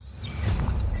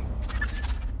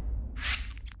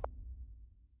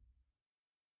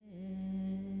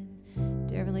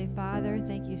Father,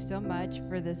 thank you so much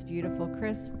for this beautiful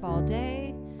crisp fall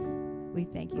day. We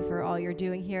thank you for all you're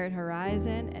doing here at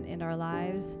Horizon and in our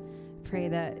lives. Pray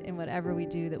that in whatever we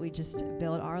do, that we just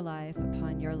build our life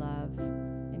upon your love.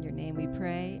 In your name we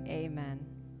pray, amen.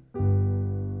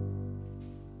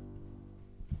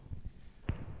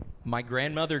 My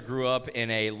grandmother grew up in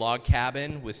a log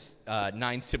cabin with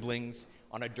 9 siblings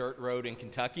on a dirt road in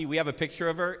Kentucky. We have a picture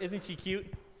of her. Isn't she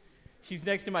cute? She's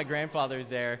next to my grandfather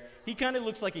there. He kind of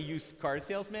looks like a used car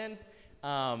salesman.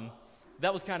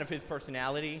 That was kind of his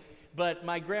personality. But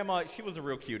my grandma, she was a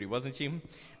real cutie, wasn't she?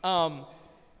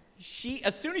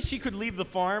 As soon as she could leave the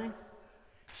farm,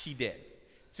 she did.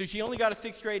 So she only got a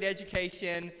 6th grade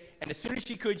education, and as soon as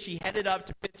she could, she headed up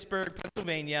to Pittsburgh,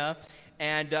 Pennsylvania,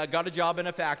 and got a job in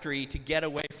a factory to get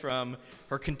away from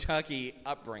her Kentucky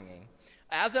upbringing.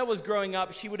 As I was growing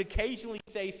up, she would occasionally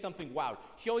say something wild.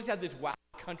 She always had this wild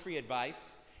country advice,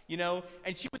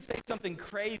 and she would say something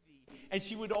crazy, and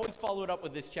she would always follow it up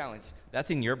with this challenge.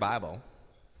 That's in your Bible.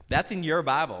 That's in your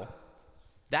Bible.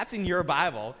 That's in your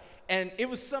Bible. And it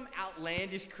was some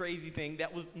outlandish, crazy thing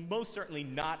that was most certainly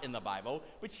not in the Bible,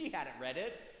 but she hadn't read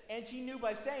it. And she knew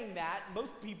by saying that,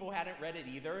 most people hadn't read it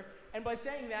either. And by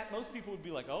saying that, most people would be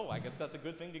like, oh, I guess that's a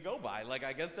good thing to go by.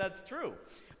 I guess that's true.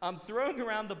 Throwing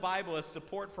around the Bible as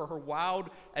support for her wild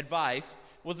advice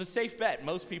was a safe bet.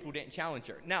 Most people didn't challenge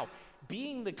her. Now,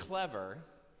 being the clever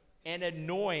and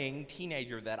annoying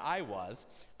teenager that I was,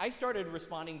 I started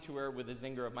responding to her with a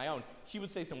zinger of my own. She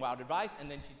would say some wild advice, and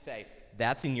then she'd say,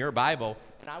 that's in your Bible.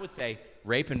 And I would say,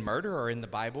 rape and murder are in the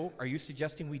Bible. Are you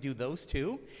suggesting we do those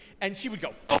too? And she would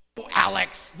go, oh,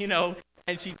 Alex,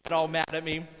 and she'd get all mad at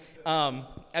me.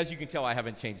 As you can tell, I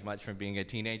haven't changed much from being a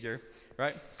teenager,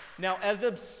 right? Now, as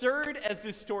absurd as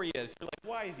this story is, you're like,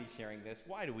 why is he sharing this?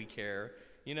 Why do we care?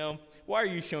 Why are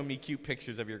you showing me cute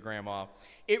pictures of your grandma?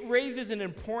 It raises an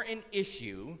important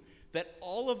issue that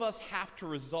all of us have to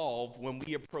resolve when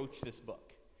we approach this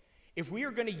book. If we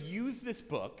are going to use this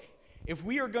book, if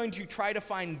we are going to try to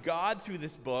find God through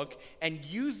this book and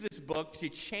use this book to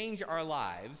change our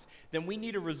lives, then we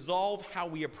need to resolve how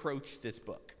we approach this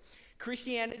book.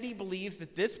 Christianity believes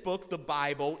that this book, the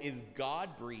Bible, is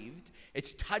God-breathed.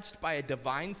 It's touched by a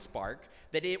divine spark,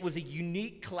 that it was a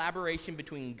unique collaboration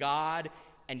between God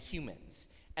and humans.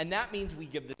 And that means we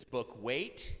give this book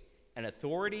weight and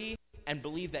authority and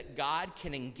believe that God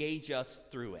can engage us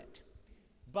through it.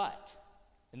 But,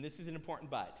 and this is an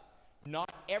important but,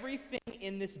 not everything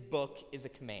in this book is a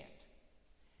command.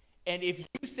 And if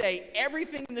you say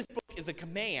everything in this book is a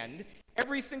command,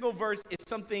 every single verse is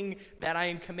something that I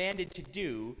am commanded to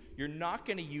do, you're not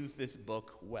going to use this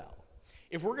book well.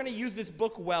 If we're going to use this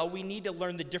book well, we need to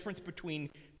learn the difference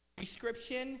between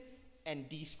prescription and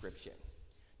description.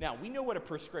 Now, we know what a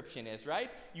prescription is, right?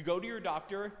 You go to your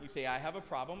doctor, you say, I have a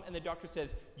problem, and the doctor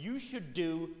says, you should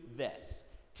do this.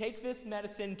 Take this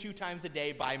medicine 2 times a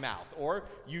day by mouth, or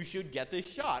you should get this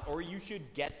shot, or you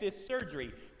should get this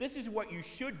surgery. This is what you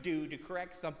should do to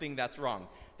correct something that's wrong.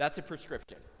 That's a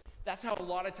prescription. That's how a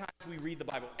lot of times we read the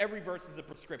Bible. Every verse is a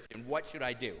prescription. What should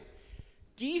I do?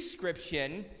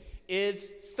 Description is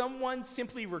someone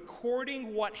simply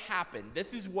recording what happened.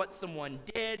 This is what someone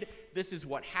did. This is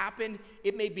what happened.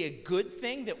 It may be a good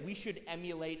thing that we should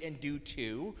emulate and do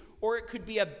too, or it could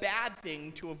be a bad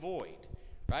thing to avoid,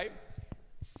 right?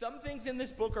 Some things in this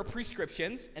book are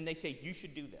prescriptions, and they say you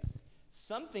should do this.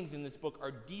 Some things in this book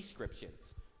are descriptions.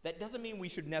 That doesn't mean we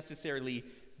should necessarily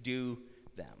do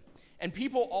them. And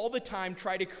people all the time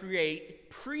try to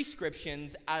create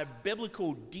prescriptions out of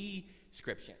biblical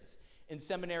descriptions. In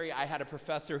seminary, I had a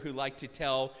professor who liked to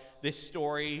tell this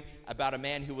story about a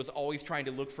man who was always trying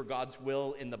to look for God's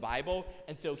will in the Bible.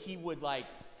 And so he would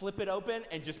flip it open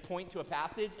and just point to a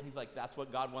passage, and he's like, that's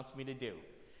what God wants me to do.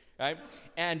 Right?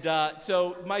 And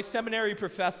so my seminary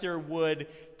professor would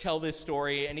tell this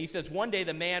story, and he says one day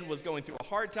the man was going through a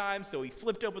hard time, so he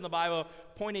flipped open the Bible,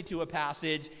 pointed to a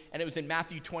passage, and it was in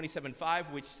Matthew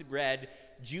 27:5, which read,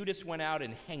 Judas went out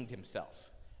and hanged himself.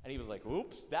 And he was like,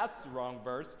 oops, that's the wrong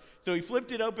verse. So he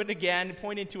flipped it open again,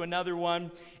 pointed to another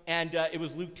one, and it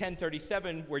was Luke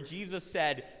 10:37, where Jesus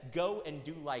said, go and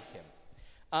do like him.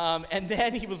 And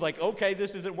then he was like, okay,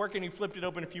 this isn't working. He flipped it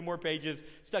open a few more pages,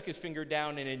 stuck his finger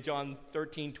down, and in John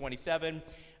 13:27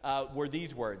 were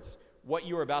these words, what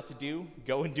you are about to do,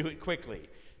 go and do it quickly.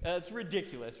 It's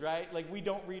ridiculous, right? We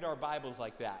don't read our Bibles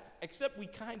like that, except we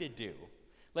kind of do.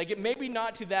 It may be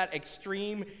not to that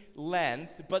extreme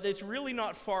length, but it's really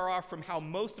not far off from how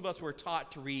most of us were taught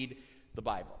to read the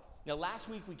Bible. Now, last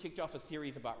week we kicked off a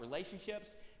series about relationships,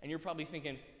 and you're probably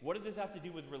thinking, what does this have to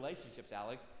do with relationships,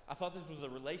 Alex? I thought this was a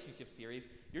relationship series.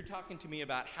 You're talking to me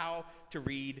about how to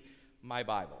read my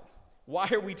Bible. Why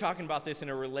are we talking about this in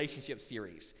a relationship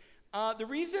series? The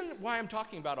reason why I'm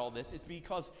talking about all this is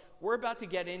because we're about to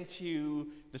get into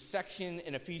the section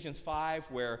in Ephesians 5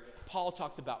 where Paul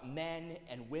talks about men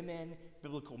and women,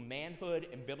 biblical manhood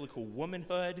and biblical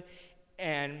womanhood.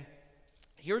 And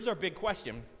here's our big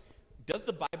question. Does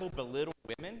the Bible belittle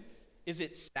women? Is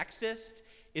it sexist?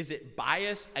 Is it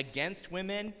biased against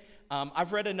women?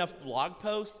 I've read enough blog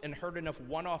posts and heard enough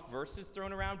one-off verses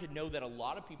thrown around to know that a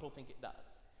lot of people think it does.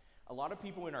 A lot of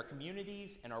people in our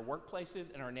communities and our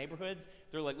workplaces and our neighborhoods,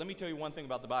 they're like, let me tell you one thing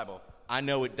about the Bible. I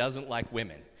know it doesn't like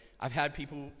women. I've had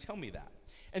people tell me that.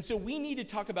 And so we need to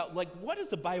talk about, what does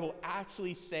the Bible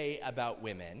actually say about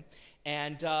women?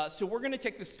 And so we're going to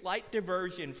take this slight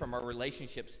diversion from our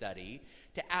relationship study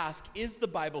to ask, is the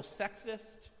Bible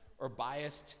sexist or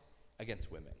biased against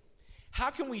women? How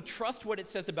can we trust what it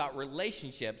says about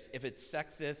relationships if it's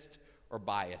sexist or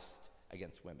biased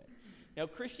against women? Now,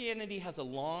 Christianity has a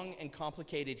long and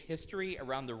complicated history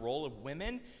around the role of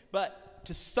women, but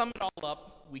to sum it all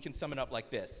up, we can sum it up like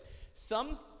this.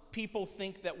 Some people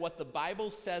think that what the Bible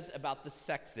says about the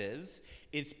sexes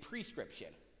is prescription.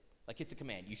 Like it's a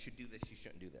command. You should do this, you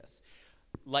shouldn't do this.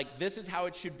 Like this is how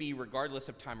it should be regardless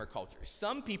of time or culture.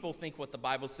 Some people think what the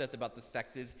Bible says about the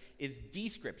sexes is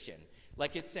description.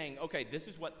 Like it's saying, okay, this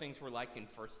is what things were like in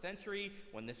first century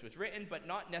when this was written, but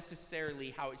not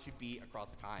necessarily how it should be across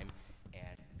time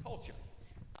and culture.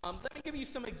 Let me give you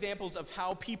some examples of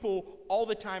how people all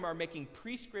the time are making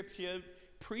prescriptive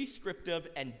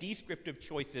and descriptive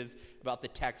choices about the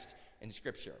text in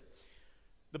Scripture.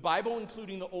 The Bible,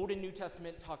 including the Old and New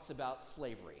Testament, talks about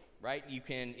slavery, right? You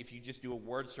can, if you just do a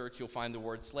word search, you'll find the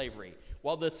word slavery.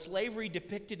 While the slavery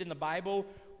depicted in the Bible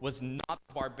was not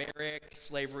the barbaric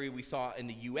slavery we saw in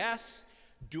the U.S.,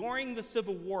 during the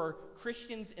Civil War,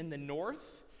 Christians in the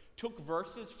North took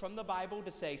verses from the Bible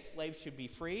to say slaves should be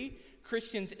free.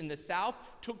 Christians in the South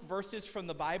took verses from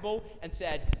the Bible and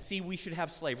said, see, we should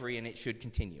have slavery and it should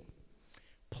continue.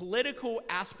 Political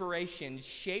aspirations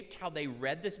shaped how they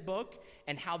read this book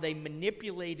and how they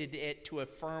manipulated it to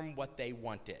affirm what they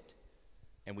wanted.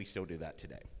 And we still do that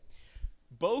today.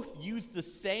 Both use the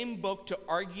same book to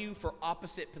argue for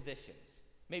opposite positions.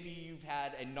 Maybe you've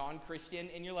had a non-Christian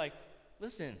and you're like,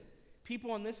 listen,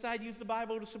 people on this side use the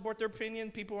Bible to support their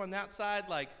opinion. People on that side,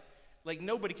 like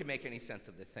nobody can make any sense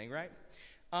of this thing, right?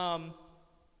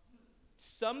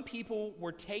 Some people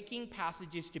were taking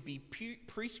passages to be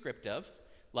prescriptive,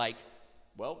 like,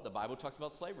 well, the Bible talks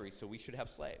about slavery, so we should have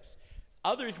slaves.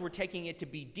 Others were taking it to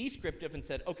be descriptive and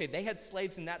said, okay, they had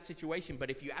slaves in that situation, but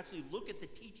if you actually look at the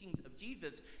teachings of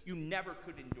Jesus, you never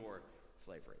could endure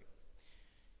slavery.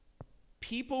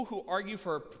 People who argue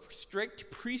for a strict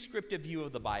prescriptive view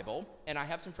of the Bible, and I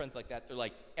have some friends like that, they're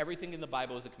like, everything in the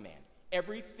Bible is a command.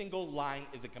 Every single line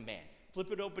is a command.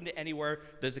 Flip it open to anywhere,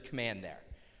 there's a command there.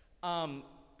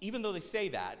 Even though they say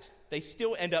that, they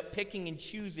still end up picking and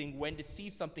choosing when to see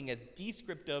something as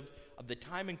descriptive of the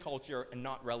time and culture and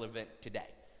not relevant today.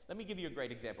 Let me give you a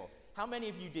great example. How many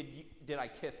of you did I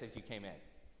kiss as you came in?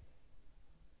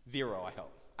 0, I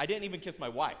hope. I didn't even kiss my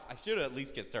wife. I should have at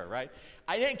least kissed her, right?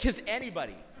 I didn't kiss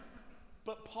anybody.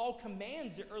 But Paul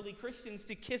commands the early Christians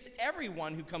to kiss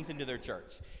everyone who comes into their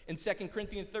church. In 2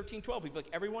 Corinthians 13:12, he's like,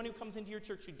 everyone who comes into your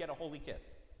church should get a holy kiss.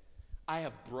 I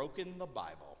have broken the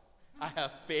Bible. I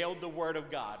have failed the Word of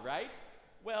God, right?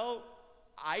 Well,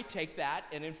 I take that,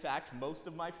 and in fact, most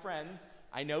of my friends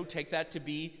I know take that to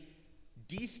be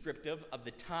descriptive of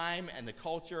the time and the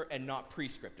culture and not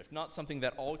prescriptive, not something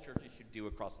that all churches should do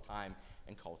across time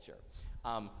and culture.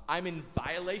 I'm in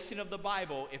violation of the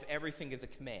Bible if everything is a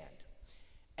command.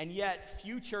 And yet,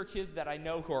 few churches that I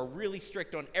know who are really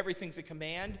strict on everything's a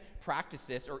command practice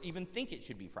this or even think it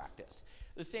should be practiced.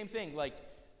 The same thing, like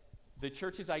the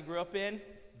churches I grew up in,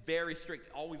 very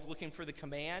strict, always looking for the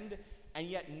command, and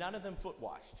yet none of them foot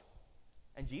washed.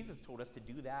 And Jesus told us to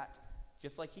do that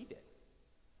just like he did.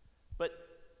 But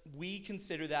we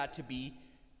consider that to be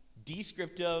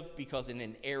descriptive because in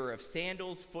an era of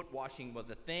sandals, foot washing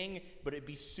was a thing, but it'd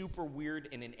be super weird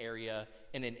in an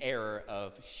era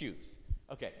of shoes.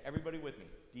 Okay, everybody with me?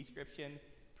 Description,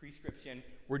 prescription.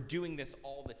 We're doing this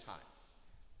all the time.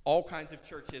 All kinds of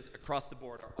churches across the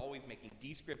board are always making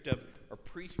descriptive or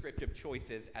prescriptive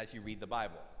choices as you read the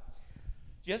Bible.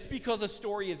 Just because a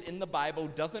story is in the Bible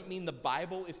doesn't mean the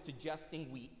Bible is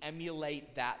suggesting we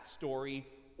emulate that story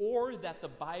or that the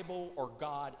Bible or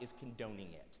God is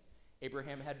condoning it.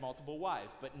 Abraham had multiple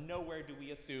wives, but nowhere do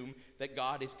we assume that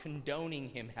God is condoning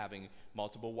him having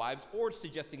multiple wives or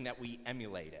suggesting that we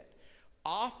emulate it.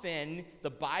 Often,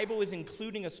 the Bible is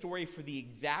including a story for the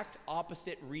exact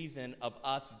opposite reason of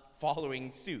us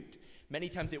following suit. Many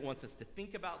times it wants us to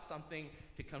think about something,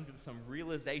 to come to some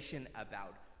realization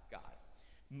about God.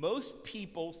 Most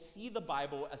people see the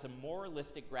Bible as a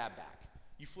moralistic grab bag.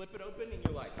 You flip it open and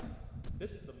you're like,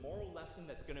 this is the moral lesson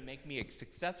that's going to make me a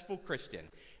successful Christian,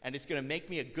 and it's going to make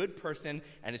me a good person,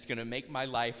 and it's going to make my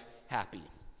life happy.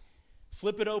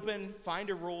 Flip it open, find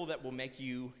a rule that will make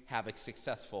you have a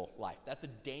successful life. That's a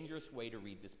dangerous way to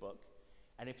read this book.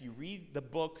 And if you read the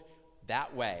book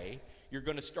that way, you're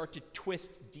going to start to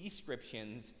twist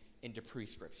descriptions into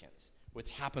prescriptions,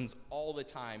 which happens all the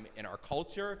time in our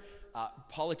culture.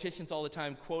 Politicians all the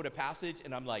time quote a passage,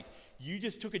 and I'm like, you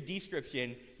just took a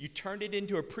description, you turned it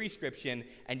into a prescription,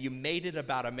 and you made it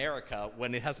about America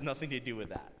when it has nothing to do with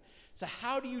that. So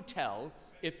how do you tell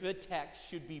if a text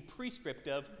should be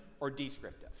prescriptive or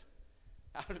descriptive?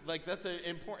 Like, that's an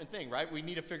important thing, right? We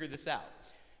need to figure this out.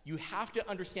 You have to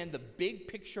understand the big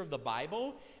picture of the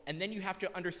Bible, and then you have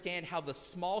to understand how the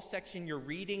small section you're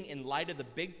reading in light of the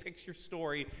big picture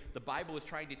story the Bible is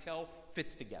trying to tell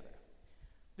fits together.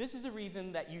 This is a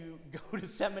reason that you go to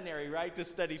seminary, right, to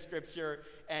study Scripture,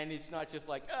 and it's not just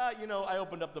like, I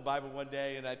opened up the Bible one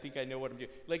day and I think I know what I'm doing.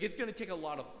 Like, it's going to take a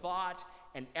lot of thought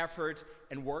and effort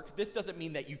and work. This doesn't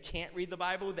mean that you can't read the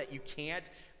Bible, that you can't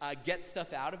get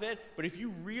stuff out of it, but if you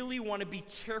really want to be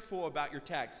careful about your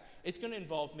text, it's going to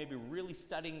involve maybe really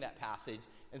studying that passage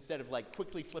instead of like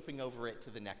quickly flipping over it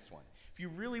to the next one. If you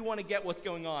really want to get what's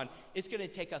going on, it's going to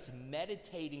take us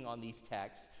meditating on these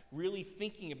texts, really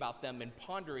thinking about them and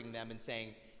pondering them and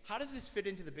saying, how does this fit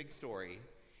into the big story?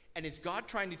 And is God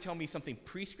trying to tell me something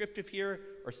prescriptive here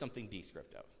or something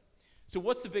descriptive? So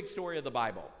what's the big story of the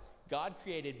Bible? God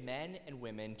created men and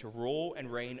women to rule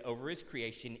and reign over his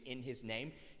creation in his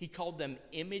name. He called them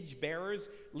image bearers,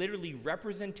 literally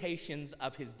representations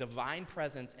of his divine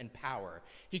presence and power.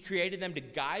 He created them to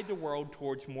guide the world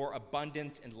towards more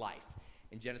abundance and life.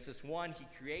 In Genesis 1, he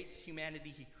creates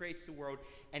humanity, he creates the world,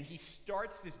 and he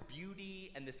starts this beauty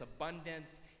and this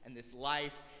abundance and this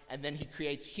life, and then he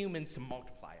creates humans to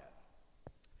multiply it.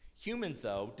 Humans,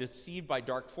 though, deceived by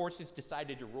dark forces,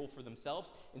 decided to rule for themselves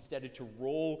instead of to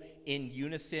rule in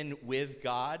unison with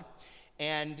God,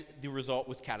 and the result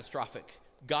was catastrophic.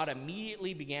 God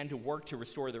immediately began to work to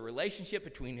restore the relationship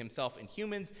between himself and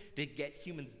humans, to get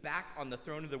humans back on the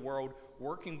throne of the world,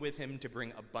 working with him to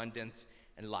bring abundance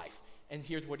and life. And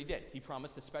here's what he did. He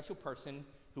promised a special person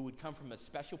who would come from a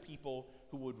special people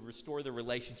who would restore the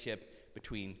relationship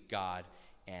between God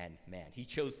and man. He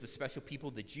chose the special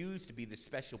people, the Jews, to be the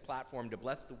special platform to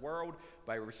bless the world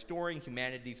by restoring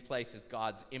humanity's place as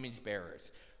God's image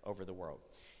bearers over the world.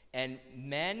 And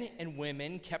men and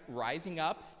women kept rising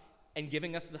up and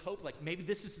giving us the hope, like maybe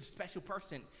this is a special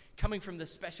person coming from the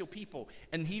special people,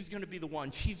 and he's going to be the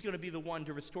one, she's going to be the one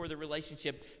to restore the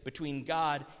relationship between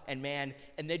God and man.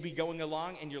 And they'd be going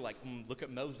along, and you're like, look at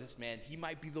Moses, man, he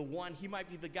might be the one, he might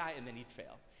be the guy, and then he'd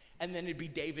fail. And then it'd be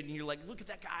David, and you're like, look at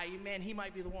that guy, man, he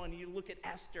might be the one. You look at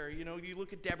Esther, you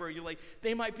look at Deborah, you're like,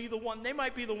 they might be the one,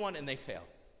 and they fail.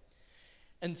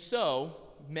 And so,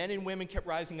 men and women kept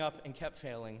rising up and kept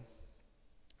failing.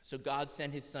 So God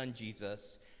sent his son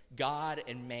Jesus, God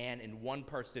and man in one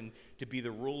person, to be the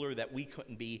ruler that we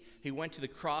couldn't be. He went to the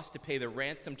cross to pay the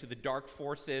ransom to the dark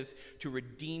forces, to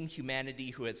redeem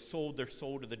humanity who had sold their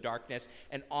soul to the darkness.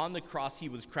 And on the cross, he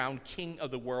was crowned king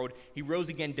of the world. He rose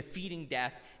again, defeating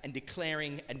death and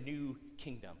declaring a new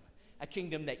kingdom. A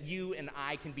kingdom that you and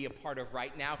I can be a part of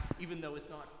right now, even though it's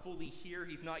not fully here,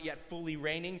 he's not yet fully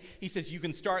reigning. He says you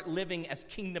can start living as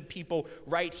kingdom people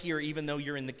right here, even though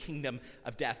you're in the kingdom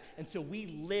of death. And so we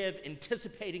live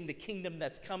anticipating the kingdom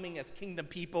that's coming as kingdom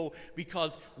people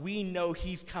because we know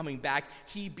he's coming back.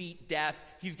 He beat death.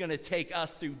 He's going to take us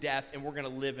through death, and we're going to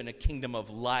live in a kingdom of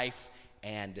life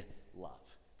and love.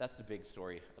 That's the big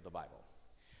story of the Bible.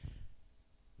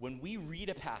 When we read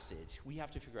a passage, we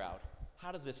have to figure out,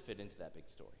 how does this fit into that big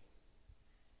story?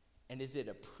 And is it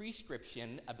a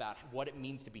prescription about what it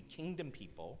means to be kingdom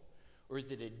people, or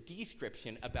is it a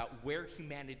description about where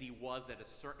humanity was at a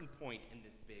certain point in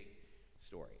this big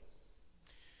story?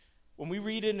 When we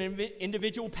read an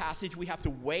individual passage, we have to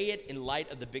weigh it in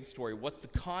light of the big story. What's the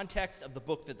context of the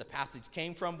book that the passage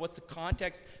came from? What's the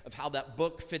context of how that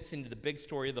book fits into the big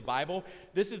story of the Bible?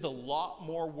 This is a lot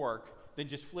more work than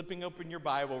just flipping open your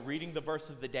Bible, reading the verse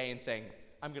of the day, and saying,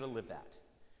 I'm going to live that.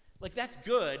 Like, that's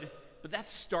good, but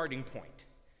that's starting point.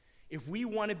 If we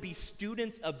want to be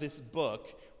students of this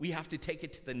book, we have to take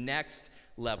it to the next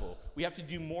level. We have to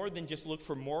do more than just look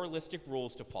for moralistic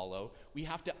rules to follow. We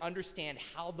have to understand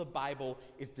how the Bible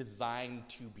is designed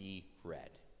to be read.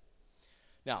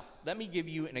 Now, let me give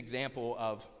you an example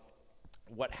of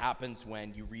what happens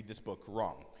when you read this book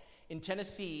wrong. In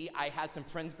Tennessee, I had some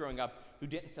friends growing up who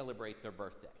didn't celebrate their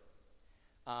birthday.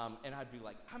 And I'd be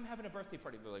like, I'm having a birthday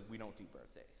party. They're like, we don't do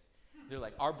birthdays. They're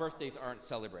like, our birthdays aren't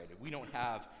celebrated. We don't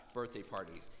have birthday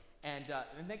parties. And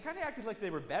they kind of acted like they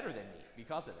were better than me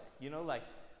because of it. You know, like,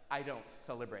 I don't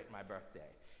celebrate my birthday.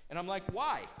 And I'm like,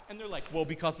 why? And they're like, well,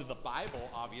 because of the Bible,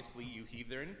 obviously, you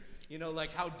heathen. You know,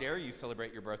 like, how dare you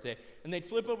celebrate your birthday? And they'd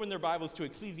flip open their Bibles to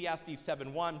Ecclesiastes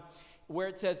 7:1, where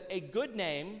it says, a good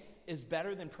name is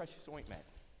better than precious ointment.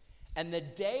 And the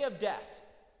day of death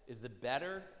is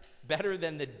better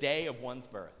than the day of one's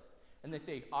birth. And they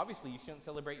say, obviously, you shouldn't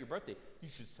celebrate your birthday. You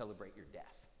should celebrate your death.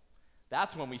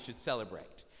 That's when we should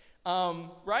celebrate.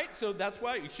 Right? So that's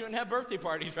why you shouldn't have birthday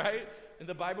parties, right? And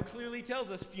the Bible clearly tells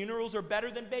us funerals are better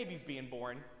than babies being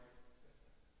born.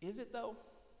 Is it, though?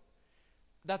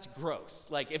 That's gross.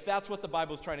 Like, if that's what the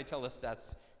Bible's trying to tell us, that's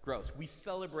gross. We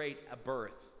celebrate a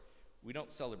birth. We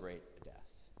don't celebrate a death.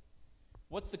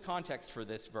 What's the context for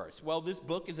this verse? Well, this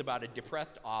book is about a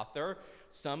depressed author.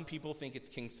 Some people think it's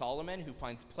King Solomon, who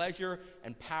finds pleasure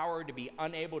and power to be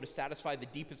unable to satisfy the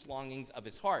deepest longings of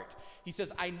his heart. He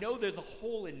says, I know there's a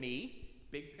hole in me.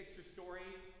 Big picture story.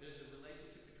 There's a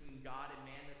relationship between God and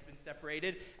man that's been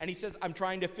separated. And he says, I'm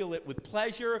trying to fill it with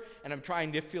pleasure, and I'm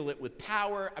trying to fill it with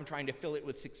power. I'm trying to fill it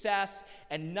with success,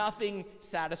 and nothing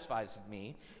satisfies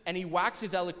me. And he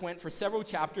waxes eloquent for several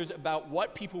chapters about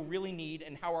what people really need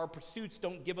and how our pursuits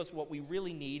don't give us what we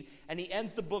really need. And he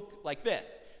ends the book like this.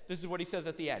 This is what he says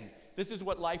at the end. This is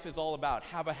what life is all about.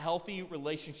 Have a healthy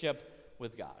relationship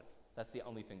with God. That's the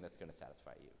only thing that's going to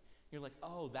satisfy you. You're like,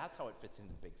 oh, that's how it fits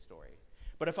into the big story.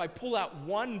 But if I pull out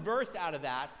one verse out of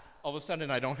that, all of a sudden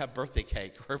I don't have birthday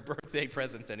cake or birthday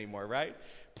presents anymore, right?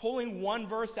 Pulling one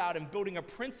verse out and building a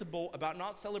principle about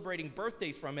not celebrating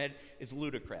birthdays from it is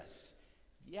ludicrous.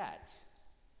 Yet,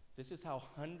 this is how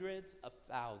hundreds of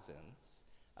thousands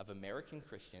of American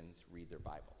Christians read their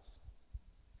Bibles.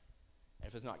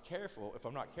 And if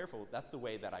I'm not careful, that's the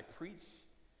way that I preach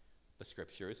the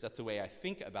scriptures. That's the way I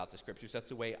think about the scriptures. That's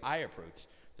the way I approach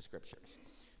the scriptures.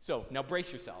 So now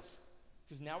brace yourselves,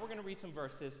 because now we're going to read some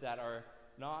verses that are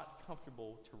not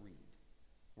comfortable to read.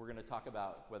 We're going to talk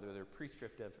about whether they're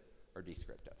prescriptive or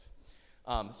descriptive.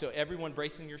 So everyone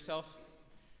bracing yourself?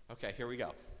 Okay, here we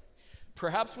go.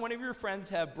 Perhaps one of your friends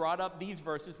have brought up these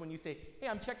verses when you say, hey,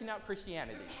 I'm checking out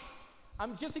Christianity.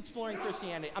 I'm just exploring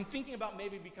Christianity. I'm thinking about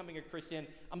maybe becoming a Christian.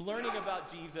 I'm learning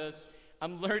about Jesus.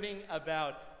 I'm learning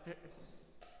about...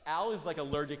 Al is like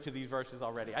allergic to these verses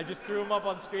already. I just threw him up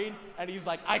on screen, and he's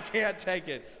like, I can't take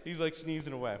it. He's like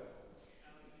sneezing away.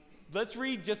 Let's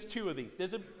read just two of these.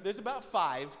 There's about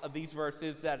 5 of these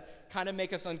verses that kind of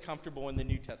make us uncomfortable in the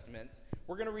New Testament.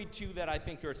 We're going to read 2 that I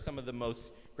think are some of the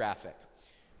most graphic.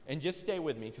 And just stay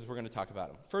with me, because we're going to talk about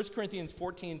them. 1 Corinthians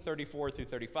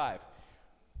 14:34-35.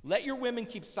 Let your women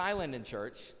keep silent in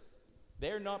church.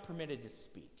 They're not permitted to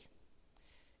speak.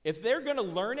 If they're going to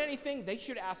learn anything, they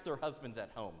should ask their husbands at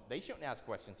home. They shouldn't ask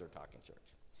questions or talk in church.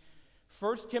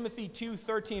 1 Timothy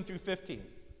 2:13-15.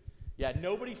 Yeah,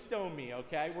 nobody stone me,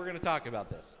 okay? We're going to talk about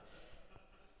this.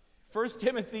 1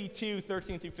 Timothy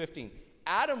 2:13-15.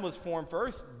 Adam was formed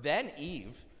first, then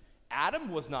Eve.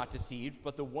 Adam was not deceived,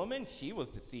 but the woman, she was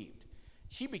deceived.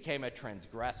 She became a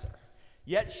transgressor.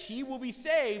 Yet she will be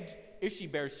saved if she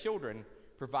bears children,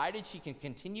 provided she can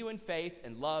continue in faith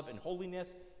and love and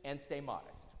holiness and stay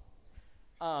modest.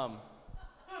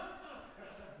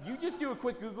 You just do a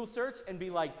quick Google search and be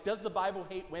like, does the Bible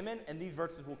hate women? And these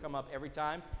verses will come up every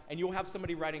time. And you'll have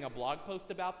somebody writing a blog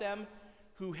post about them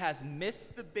who has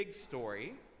missed the big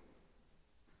story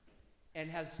and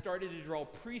has started to draw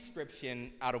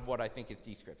prescription out of what I think is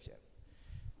description.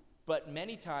 But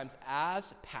many times,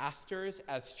 as pastors,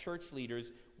 as church leaders,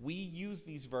 we use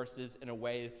these verses in a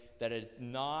way that is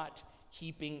not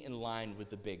keeping in line with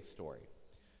the big story.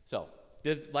 So,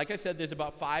 like I said, there's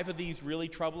about 5 of these really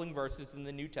troubling verses in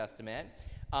the New Testament,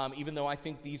 even though I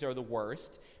think these are the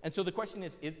worst. And so the question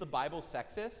is the Bible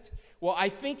sexist? Well, I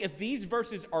think if these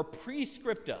verses are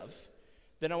prescriptive,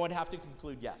 then I would have to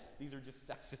conclude, yes, these are just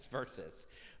sexist verses.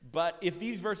 But if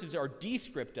these verses are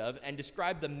descriptive and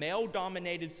describe the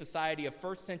male-dominated society of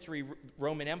first century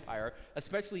Roman Empire,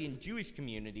 especially in Jewish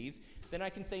communities, then I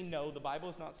can say no, the Bible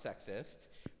is not sexist,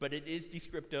 but it is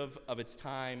descriptive of its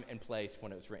time and place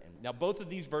when it was written. Now, both of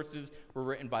these verses were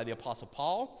written by the Apostle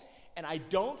Paul, and I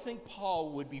don't think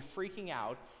Paul would be freaking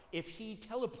out if he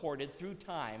teleported through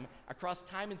time, across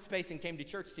time and space, and came to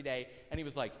church today, and he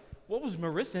was like, what was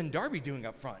Marissa and Darby doing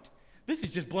up front? This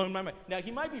is just blowing my mind. Now,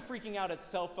 he might be freaking out at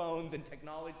cell phones and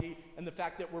technology and the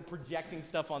fact that we're projecting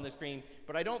stuff on the screen,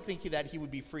 but I don't think that he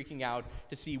would be freaking out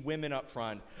to see women up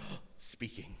front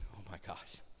speaking. Oh, my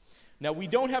gosh. Now, we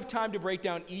don't have time to break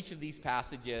down each of these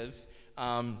passages,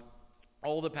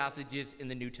 all the passages in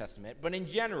the New Testament, but in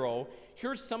general,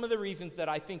 here's some of the reasons that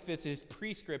I think this is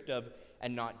prescriptive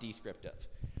and not descriptive.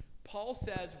 Paul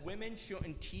says women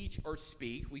shouldn't teach or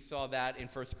speak. We saw that in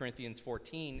 1 Corinthians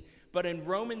 14. But in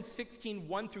Romans 16,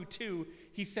 1 through 2,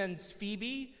 he sends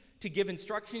Phoebe to give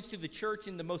instructions to the church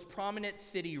in the most prominent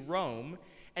city, Rome.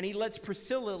 And he lets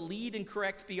Priscilla lead and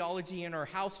correct theology in her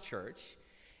house church.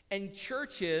 And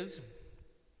churches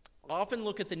often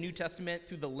look at the New Testament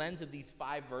through the lens of these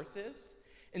 5 verses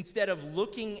instead of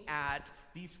looking at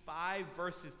these 5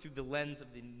 verses through the lens of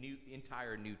the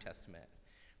entire New Testament.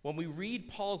 When we read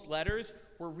Paul's letters,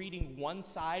 we're reading one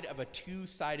side of a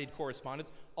 2-sided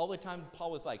correspondence. All the time, Paul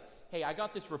was like, hey, I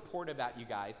got this report about you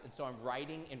guys, and so I'm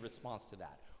writing in response to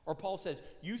that. Or Paul says,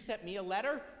 you sent me a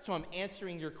letter, so I'm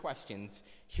answering your questions.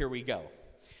 Here we go.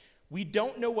 We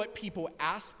don't know what people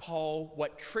asked Paul,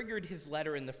 what triggered his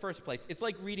letter in the first place. It's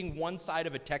like reading one side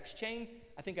of a text chain.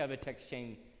 I think I have a text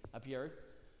chain up here.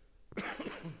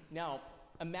 Now,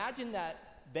 imagine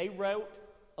that they wrote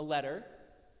a letter,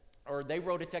 or they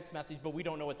wrote a text message, but we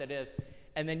don't know what that is.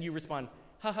 And then you respond,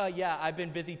 haha, yeah, I've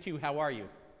been busy too. How are you?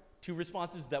 2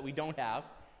 responses that we don't have.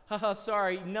 Haha,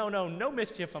 sorry. No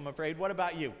mischief, I'm afraid. What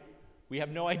about you? We have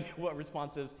no idea what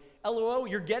response is. LOL,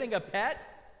 you're getting a pet?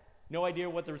 No idea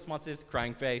what the response is.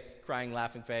 Crying face, crying,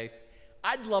 laughing face.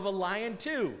 I'd love a lion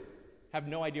too. Have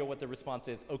no idea what the response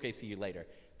is. Okay, see you later.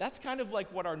 That's kind of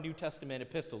like what our New Testament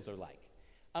epistles are like.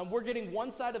 We're getting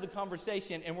one side of the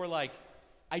conversation, and we're like,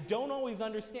 I don't always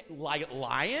understand.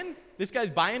 Lion? This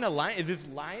guy's buying a lion? Is this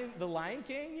lion the Lion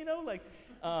King?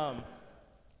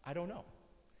 I don't know.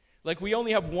 We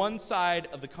only have one side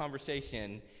of the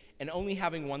conversation, and only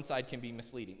having one side can be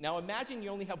misleading. Now, imagine you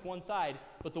only have one side,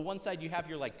 but the one side you have,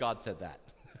 you're like, God said that.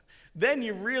 Then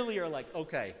you really are like,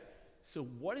 okay, so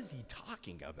what is he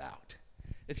talking about?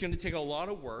 It's going to take a lot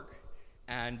of work,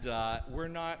 and we're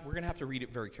going to have to read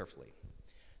it very carefully.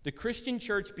 The Christian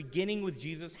church, beginning with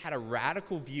Jesus, had a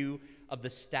radical view of the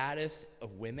status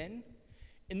of women.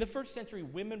 In the first century,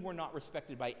 women were not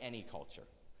respected by any culture.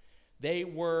 They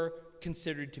were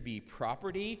considered to be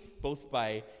property, both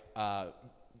by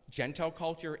Gentile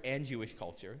culture and Jewish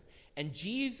culture. And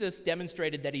Jesus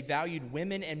demonstrated that he valued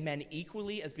women and men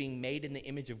equally as being made in the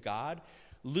image of God.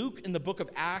 Luke, in the book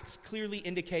of Acts, clearly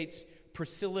indicates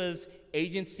Priscilla's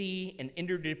agency and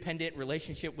interdependent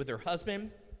relationship with her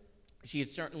husband. She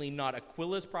is certainly not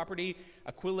Aquila's property.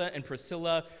 Aquila and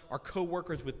Priscilla are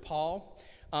co-workers with Paul.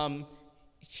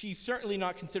 She's certainly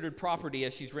not considered property,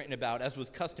 as she's written about, as was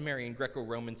customary in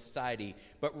Greco-Roman society,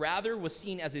 but rather was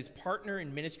seen as his partner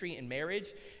in ministry and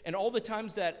marriage. And all the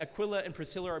times that Aquila and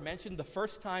Priscilla are mentioned, the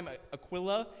first time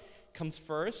Aquila comes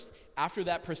first. After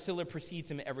that, Priscilla precedes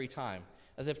him every time,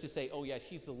 as if to say, oh yeah,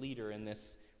 she's the leader in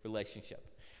this relationship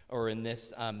or in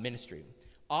this ministry.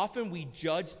 Often we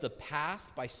judge the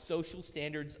past by social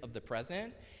standards of the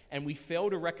present, and we fail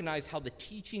to recognize how the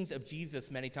teachings of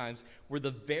Jesus many times were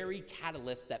the very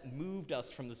catalyst that moved us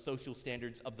from the social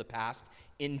standards of the past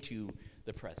into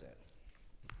the present.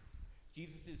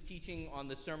 Jesus' teaching on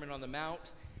the Sermon on the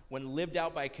Mount, when lived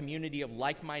out by a community of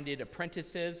like-minded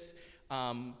apprentices,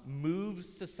 moves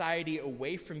society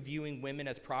away from viewing women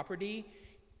as property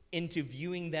into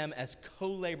viewing them as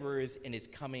co-laborers in his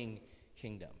coming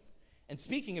kingdom. And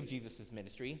speaking of Jesus'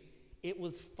 ministry, it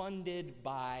was funded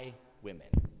by women.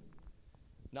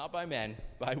 Not by men,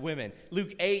 by women.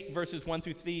 Luke 8, verses 1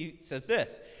 through 3 says this: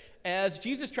 as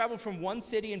Jesus traveled from one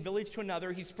city and village to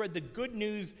another, he spread the good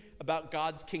news about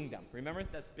God's kingdom. Remember?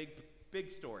 That's big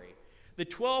story. The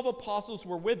 12 apostles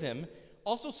were with him.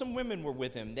 Also, some women were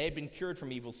with him. They had been cured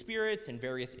from evil spirits and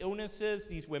various illnesses.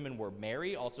 These women were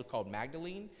Mary, also called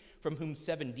Magdalene, from whom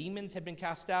 7 demons had been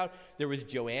cast out. There was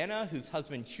Joanna, whose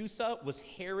husband Chusa was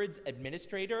Herod's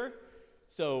administrator.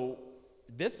 So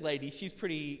this lady,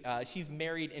 she's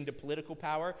married into political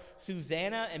power.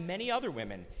 Susanna and many other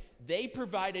women. They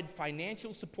provided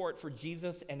financial support for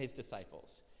Jesus and his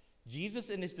disciples. Jesus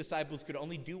and his disciples could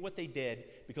only do what they did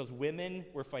because women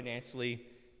were financially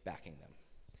backing them.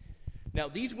 Now,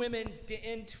 these women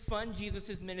didn't fund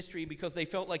Jesus' ministry because they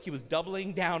felt like he was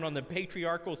doubling down on the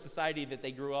patriarchal society that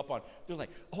they grew up on. They're like,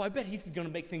 oh, I bet he's going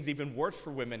to make things even worse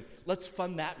for women. Let's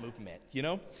fund that movement,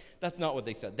 That's not what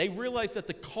they said. They realized that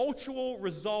the cultural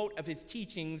result of his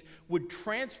teachings would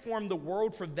transform the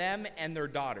world for them and their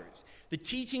daughters. The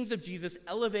teachings of Jesus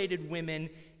elevated women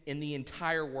in the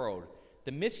entire world.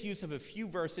 The misuse of a few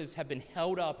verses have been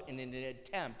held up in an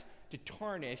attempt to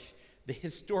tarnish the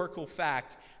historical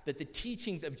fact that the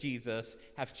teachings of Jesus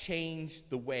have changed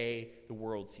the way the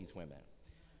world sees women.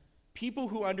 People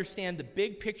who understand the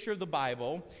big picture of the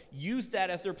Bible use that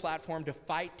as their platform to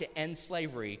fight to end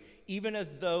slavery, even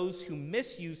as those who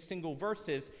misuse single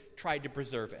verses tried to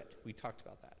preserve it. We talked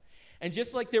about that. And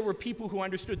just like there were people who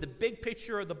understood the big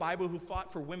picture of the Bible who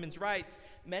fought for women's rights,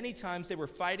 many times they were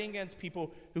fighting against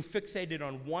people who fixated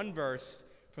on one verse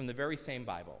from the very same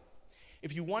Bible.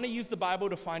 If you want to use the Bible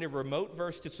to find a remote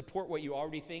verse to support what you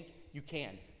already think, you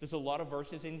can. There's a lot of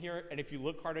verses in here, and if you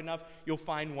look hard enough, you'll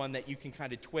find one that you can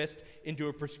kind of twist into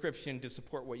a prescription to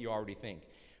support what you already think.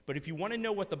 But if you want to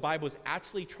know what the Bible is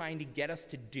actually trying to get us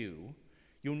to do,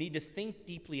 you'll need to think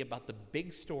deeply about the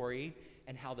big story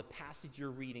and how the passage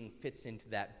you're reading fits into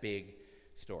that big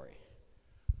story.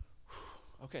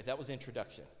 Okay, that was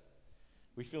introduction.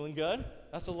 We feeling good?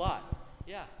 That's a lot.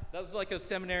 Yeah, that was like a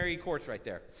seminary course right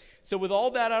there. So with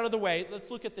all that out of the way, let's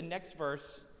look at the next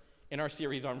verse in our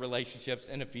series on relationships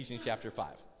in Ephesians chapter 5.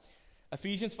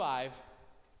 Ephesians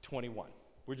 5:21.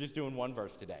 We're just doing one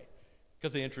verse today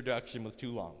because the introduction was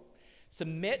too long.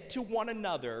 Submit to one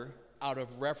another out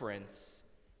of reverence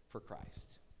for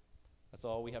Christ. That's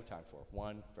all we have time for,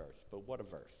 one verse. But what a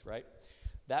verse, right?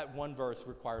 That one verse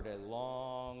required a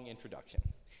long introduction.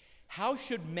 How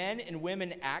should men and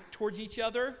women act towards each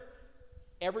other?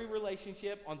 Every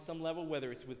relationship on some level,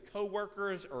 whether it's with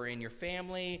coworkers or in your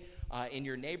family, in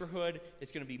your neighborhood,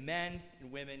 it's going to be men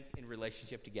and women in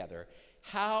relationship together.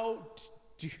 How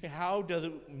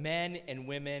do men and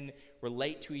women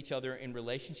relate to each other in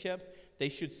relationship? They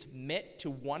should submit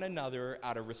to one another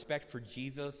out of respect for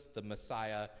Jesus, the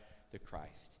Messiah, the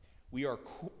Christ. We are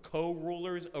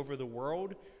co-rulers over the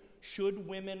world. Should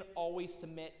women always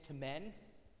submit to men?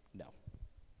 No.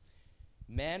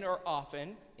 Men are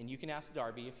often, and you can ask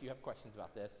Darby if you have questions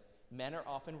about this, men are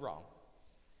often wrong.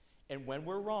 And when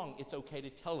we're wrong, it's okay to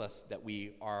tell us that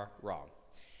we are wrong.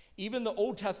 Even the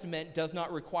Old Testament does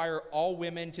not require all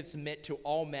women to submit to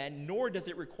all men, nor does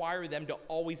it require them to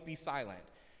always be silent.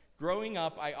 Growing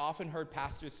up, I often heard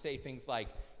pastors say things like,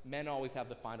 men always have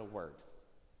the final word.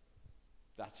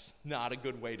 That's not a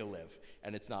good way to live,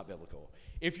 and it's not biblical.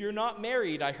 If you're not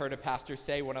married, I heard a pastor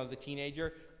say when I was a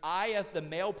teenager, I, as the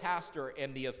male pastor,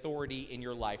 am the authority in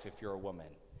your life if you're a woman.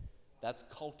 That's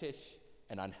cultish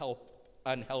and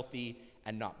unhealthy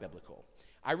and not biblical.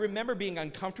 I remember being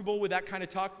uncomfortable with that kind of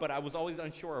talk, but I was always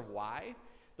unsure of why.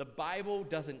 The Bible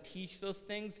doesn't teach those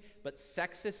things, but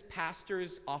sexist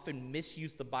pastors often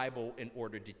misuse the Bible in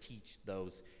order to teach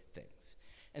those things.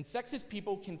 And sexist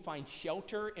people can find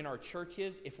shelter in our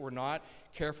churches if we're not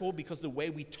careful, because the way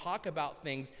we talk about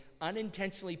things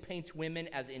unintentionally paints women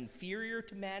as inferior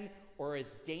to men or as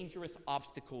dangerous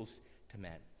obstacles to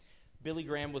men. Billy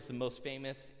Graham was the most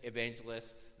famous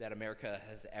evangelist that America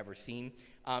has ever seen.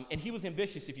 And he was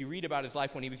ambitious. If you read about his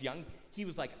life when he was young, he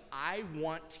was like, I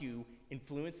want to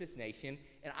influence this nation,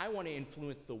 and I want to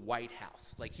influence the White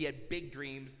House. Like, he had big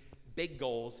dreams, big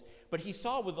goals, but he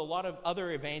saw with a lot of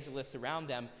other evangelists around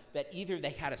them that either they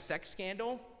had a sex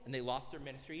scandal and they lost their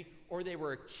ministry, or they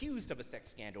were accused of a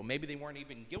sex scandal. Maybe they weren't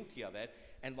even guilty of it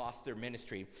and lost their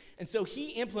ministry. And so he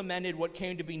implemented what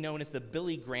came to be known as the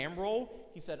Billy Graham rule.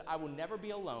 He said, I will never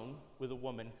be alone with a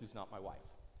woman who's not my wife.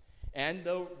 And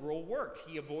the rule worked.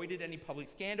 He avoided any public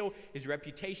scandal. His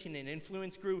reputation and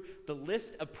influence grew. The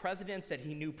list of presidents that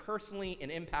he knew personally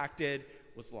and impacted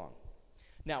was long.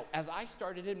 Now, as I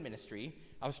started in ministry,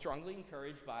 I was strongly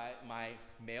encouraged by my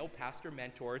male pastor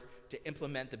mentors to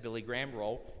implement the Billy Graham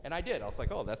rule, and I did. I was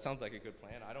like, oh, that sounds like a good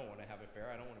plan. I don't want to have an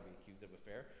affair. I don't want to be accused of an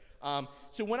affair.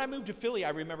 So when I moved to Philly, I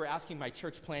remember asking my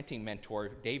church planting mentor,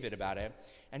 David, about it,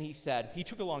 and he said, he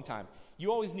took a long time.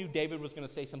 You always knew David was going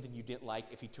to say something you didn't like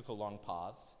if he took a long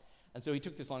pause. And so he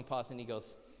took this long pause, and he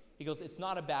goes, it's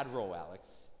not a bad rule, Alex.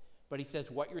 But he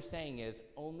says, what you're saying is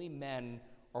only men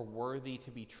are worthy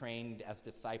to be trained as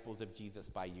disciples of Jesus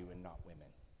by you and not women.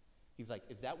 He's like,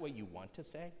 is that what you want to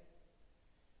say?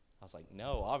 I was like,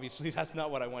 no, obviously that's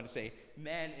not what I want to say.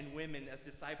 Men and women as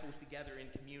disciples together in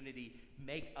community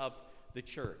make up the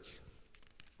church.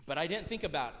 But I didn't think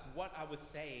about what I was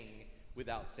saying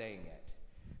without saying it.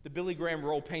 The Billy Graham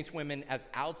role paints women as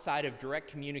outside of direct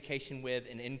communication with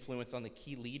and influence on the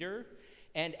key leader,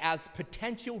 and as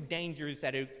potential dangers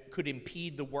that it could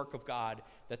impede the work of God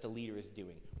that the leader is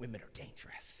doing. Women are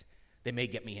dangerous. They may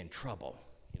get me in trouble,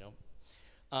 you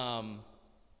know.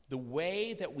 The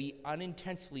way that we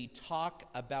unintentionally talk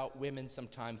about women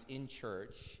sometimes in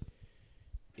church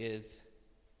is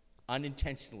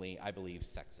unintentionally, I believe,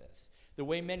 sexist. The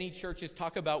way many churches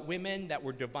talk about women that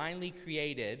were divinely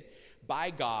created by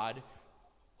God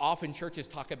often churches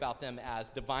talk about them as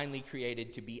divinely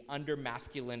created to be under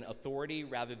masculine authority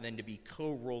rather than to be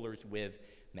co-rulers with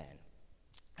men.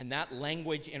 And that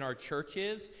language in our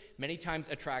churches many times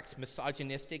attracts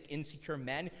misogynistic, insecure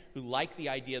men who like the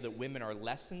idea that women are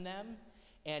less than them.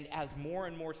 And as more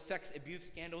and more sex abuse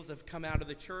scandals have come out of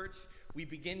the church, we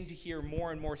begin to hear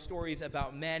more and more stories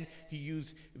about men who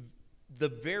use the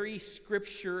very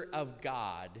scripture of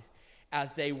God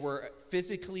as they were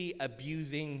physically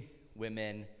abusing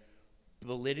women,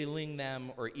 belittling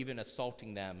them, or even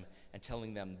assaulting them, and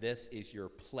telling them this is your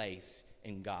place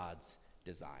in God's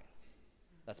design.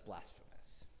 That's blasphemous.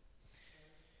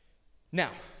 Now,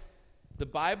 the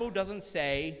Bible doesn't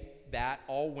say that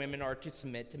all women are to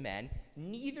submit to men.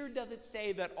 Neither does it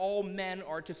say that all men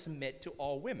are to submit to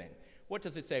all women. What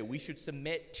does it say? We should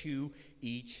submit to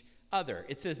each other.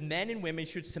 It says men and women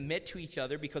should submit to each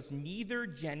other because neither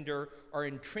gender are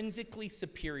intrinsically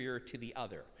superior to the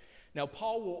other. Now,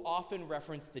 Paul will often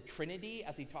reference the Trinity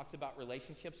as he talks about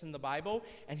relationships in the Bible,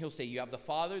 and he'll say you have the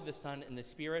Father, the Son, and the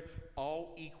Spirit,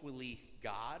 all equally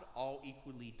God, all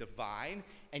equally divine,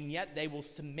 and yet they will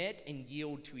submit and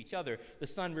yield to each other. The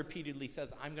Son repeatedly says,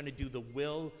 I'm going to do the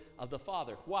will of the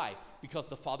Father. Why? Because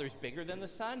the Father's bigger than the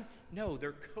Son? No,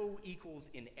 they're co-equals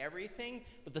in everything,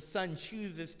 but the Son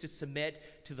chooses to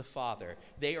submit to the Father.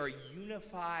 They are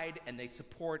unified, and they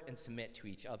support and submit to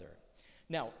each other.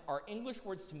 Now, our English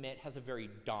word submit has a very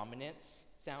dominant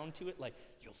sound to it, like,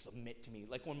 you'll submit to me.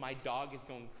 Like when my dog is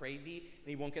going crazy and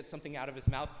he won't get something out of his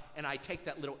mouth, and I take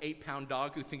that little 8-pound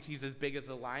dog who thinks he's as big as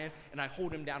a lion, and I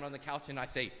hold him down on the couch and I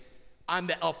say, I'm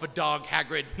the alpha dog,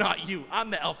 Hagrid, not you. I'm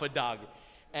the alpha dog.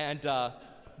 And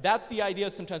that's the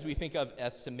idea sometimes we think of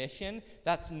as submission.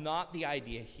 That's not the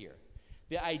idea here.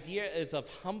 The idea is of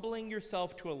humbling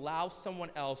yourself to allow someone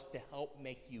else to help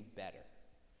make you better.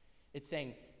 It's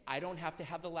saying, I don't have to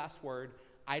have the last word.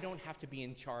 I don't have to be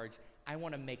in charge. I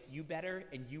want to make you better,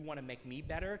 and you want to make me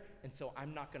better, and so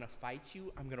I'm not going to fight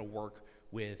you. I'm going to work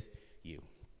with you.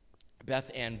 Beth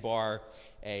Ann Barr,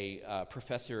 a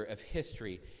professor of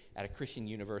history at a Christian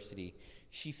university,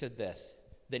 she said this: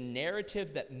 the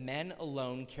narrative that men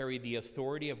alone carry the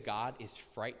authority of God is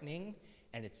frightening,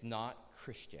 and it's not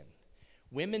Christian.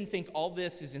 Women think all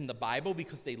this is in the Bible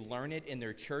because they learn it in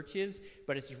their churches,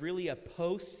 but it's really a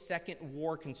post-Second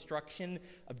War construction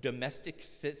of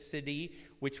domesticity,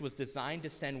 which was designed to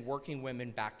send working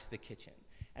women back to the kitchen.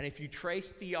 And if you trace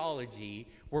theology,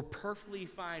 we're perfectly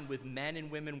fine with men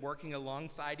and women working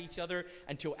alongside each other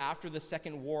until after the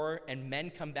Second War, and men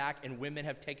come back and women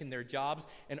have taken their jobs,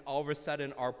 and all of a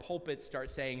sudden our pulpits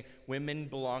start saying women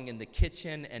belong in the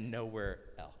kitchen and nowhere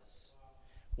else.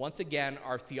 Once again,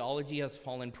 our theology has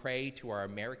fallen prey to our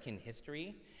American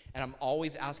history, and I'm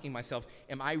always asking myself,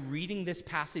 am I reading this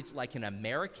passage like an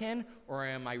American, or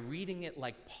am I reading it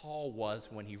like Paul was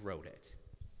when he wrote it?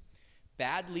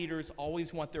 Bad leaders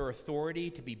always want their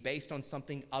authority to be based on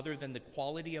something other than the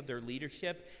quality of their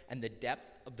leadership and the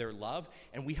depth of their love,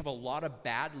 and we have a lot of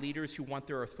bad leaders who want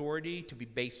their authority to be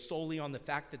based solely on the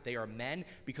fact that they are men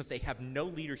because they have no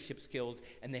leadership skills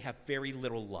and they have very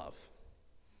little love.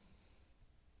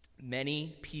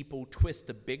 Many people twist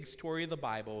the big story of the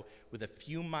Bible with a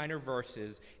few minor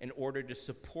verses in order to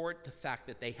support the fact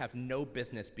that they have no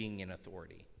business being in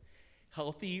authority.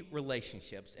 Healthy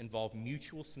relationships involve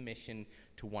mutual submission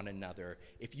to one another.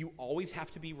 If you always have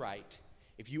to be right,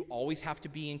 if you always have to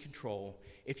be in control,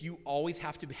 if you always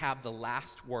have to have the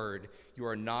last word, you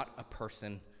are not a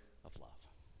person of love.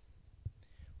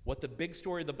 What the big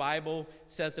story of the Bible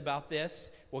says about this,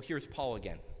 well, here's Paul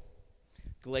again.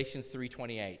 Galatians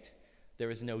 3:28,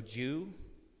 there is no Jew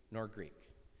nor Greek.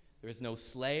 There is no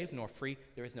slave nor free.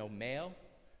 There is no male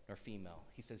nor female.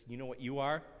 He says, you know what you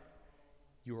are?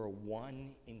 You are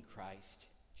one in Christ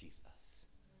Jesus.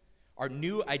 Our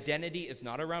new identity is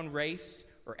not around race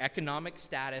or economic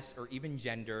status or even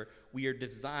gender. We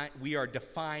are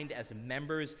defined as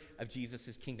members of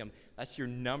Jesus' kingdom. That's your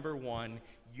number one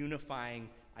unifying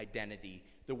identity.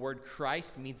 The word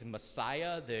Christ means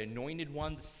Messiah, the anointed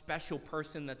one, the special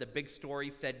person that the big story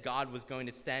said God was going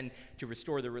to send to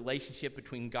restore the relationship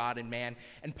between God and man.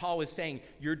 And Paul is saying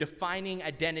your defining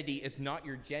identity is not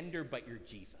your gender, but your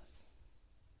Jesus.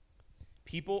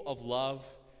 People of love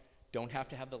don't have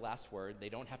to have the last word. They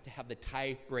don't have to have the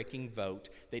tie-breaking vote.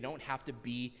 They don't have to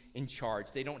be in charge.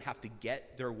 They don't have to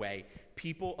get their way.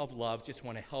 People of love just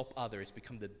want to help others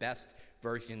become the best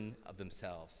version of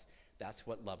themselves. That's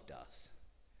what love does.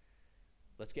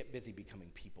 Let's get busy becoming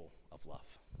people of love.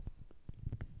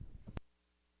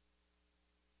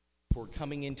 For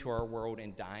coming into our world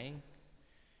and dying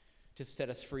to set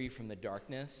us free from the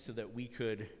darkness so that we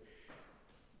could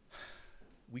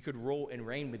we could rule and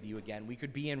reign with you again. We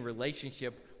could be in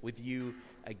relationship with you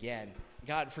again.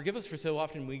 God, forgive us for so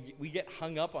often we get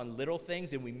hung up on little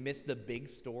things and we miss the big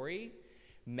story.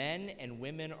 Men and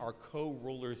women are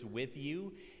co-rulers with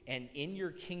you, and in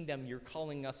your kingdom, you're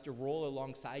calling us to roll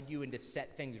alongside you and to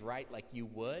set things right like you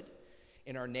would.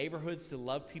 In our neighborhoods, to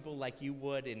love people like you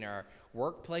would, in our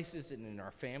workplaces and in our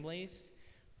families.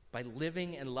 By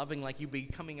living and loving like you,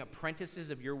 becoming apprentices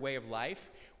of your way of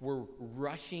life, we're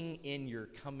rushing in your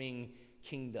coming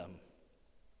kingdom.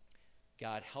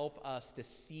 God, help us to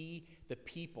see the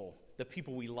people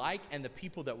we like and the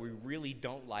people that we really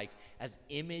don't like, as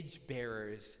image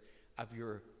bearers of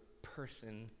your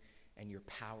person and your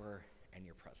power and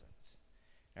your presence.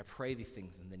 And I pray these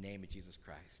things in the name of Jesus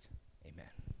Christ.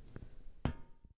 Amen.